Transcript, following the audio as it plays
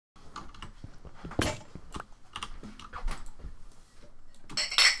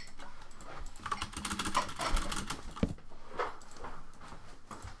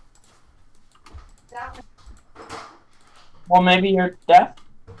Well, maybe you're deaf.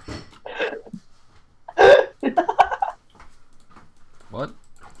 What?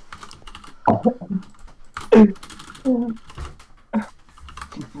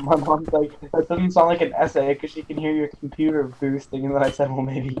 My mom's like, that doesn't sound like an essay because she can hear your computer boosting, and then I said, well,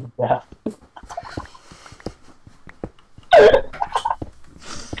 maybe you're deaf.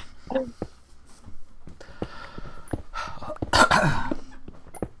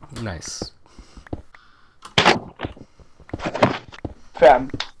 Nice.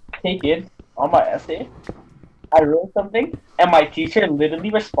 Fam, take it on my essay. I wrote something, and my teacher literally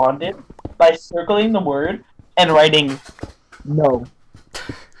responded by circling the word and writing no.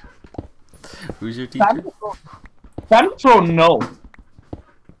 Who's your teacher? Fam just wrote no.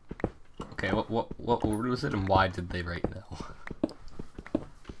 Okay, what word was it, and why did they write no?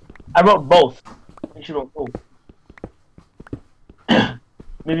 I wrote both. And she wrote both.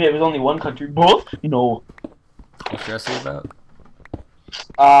 Maybe it was only one country. Both? No. What's your essay about?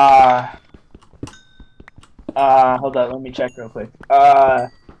 Hold on, let me check real quick.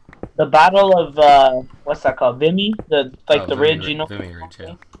 The Battle of, what's that called? Vimy? The Vimy ridge, you know? Vimy Ridge,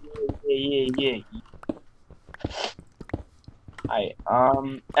 yeah. Yeah.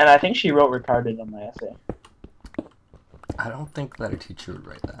 And I think she wrote retarded on my essay. I don't think that a teacher would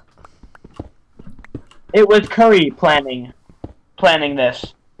write that. It was Curry planning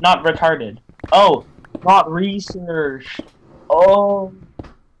this, not retarded. Oh, not research. Oh.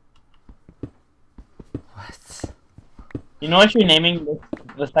 What? You know what you're naming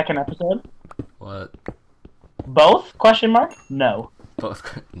the second episode? What? Both? Question mark? No.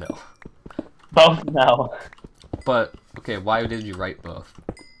 Both? No. Both? No. But, okay, why did you write both?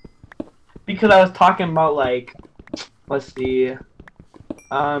 Because I was talking about, like, let's see.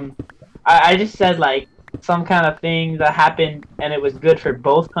 I just said, like, some kind of thing that happened and it was good for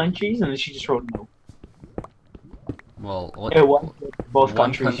both countries, and then she just wrote no. Well, It was good for both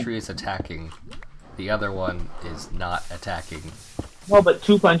one countries. country is attacking, the other one is not attacking. No, but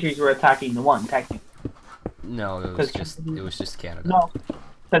two countries were attacking the one, technically. No, it was just Canada. No,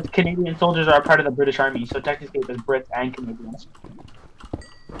 because Canadian soldiers are a part of the British Army, so technically it was Brits and Canadians.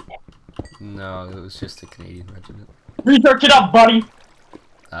 No, it was just a Canadian regiment. Research it up, buddy!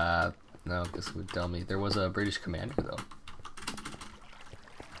 No, this would tell me. There was a British commander, though.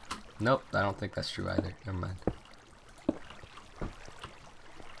 Nope, I don't think that's true either. Never mind.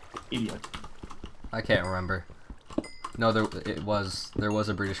 Idiot. I can't remember. No, there was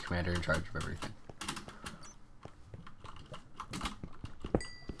a British commander in charge of everything.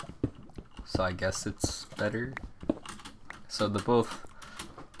 So I guess it's better. So the both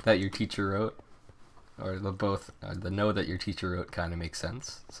that your teacher wrote, or the no that your teacher wrote, kind of makes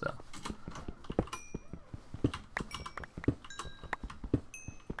sense. So.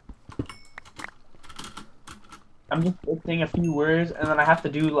 I'm just fixing a few words, and then I have to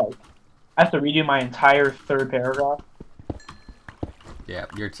redo my entire third paragraph. Yeah,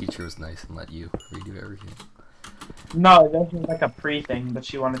 your teacher was nice and let you redo everything. No, that was like a pre-thing, but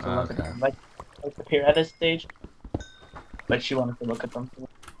she wanted to look at Okay. them. Like the at this stage. But she wanted to look at them.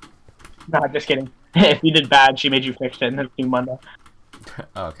 No, just kidding. If you did bad, she made you fix it in the few Monday.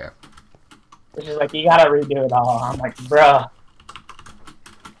 Okay. Which is like, you gotta redo it all. I'm like, bruh.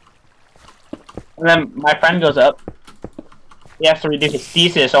 And then my friend goes up. He has to redo his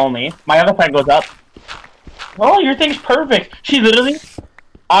thesis only. My other friend goes up. Oh, your thing's perfect. She literally,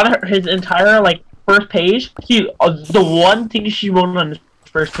 on his entire, like, first page, the one thing she wrote on his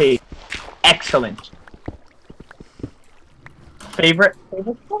first page. Excellent. Favorite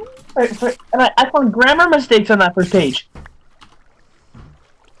one? And I found grammar mistakes on that first page.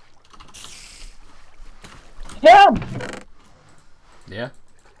 Yeah. Yeah.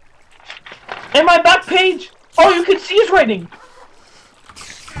 And my back page. All you can see is writing.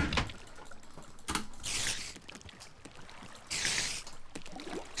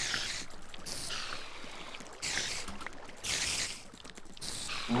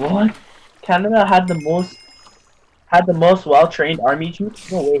 What? Canada had the most well-trained army troops?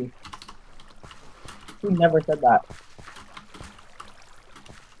 No way. He never said that.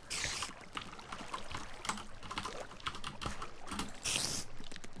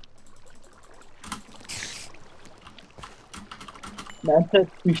 Man said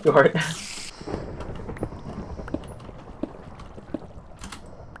too short.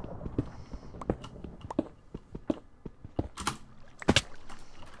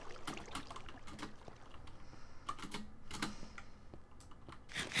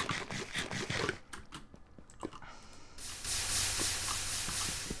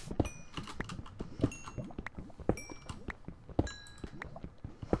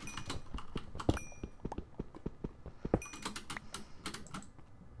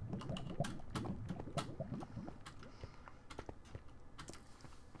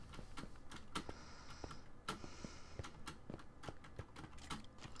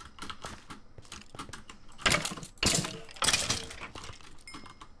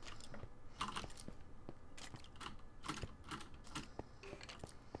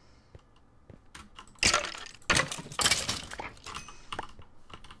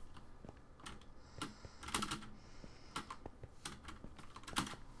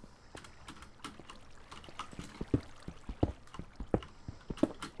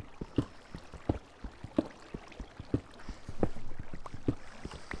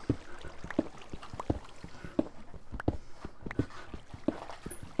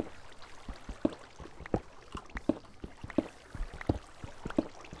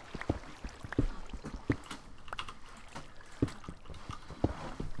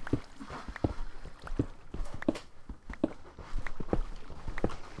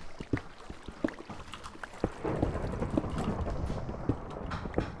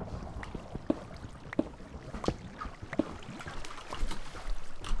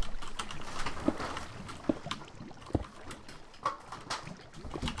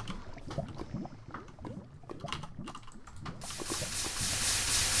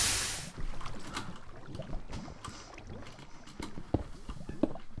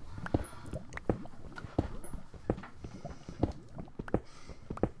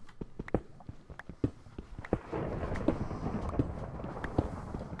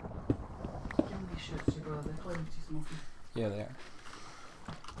 Yeah, they are.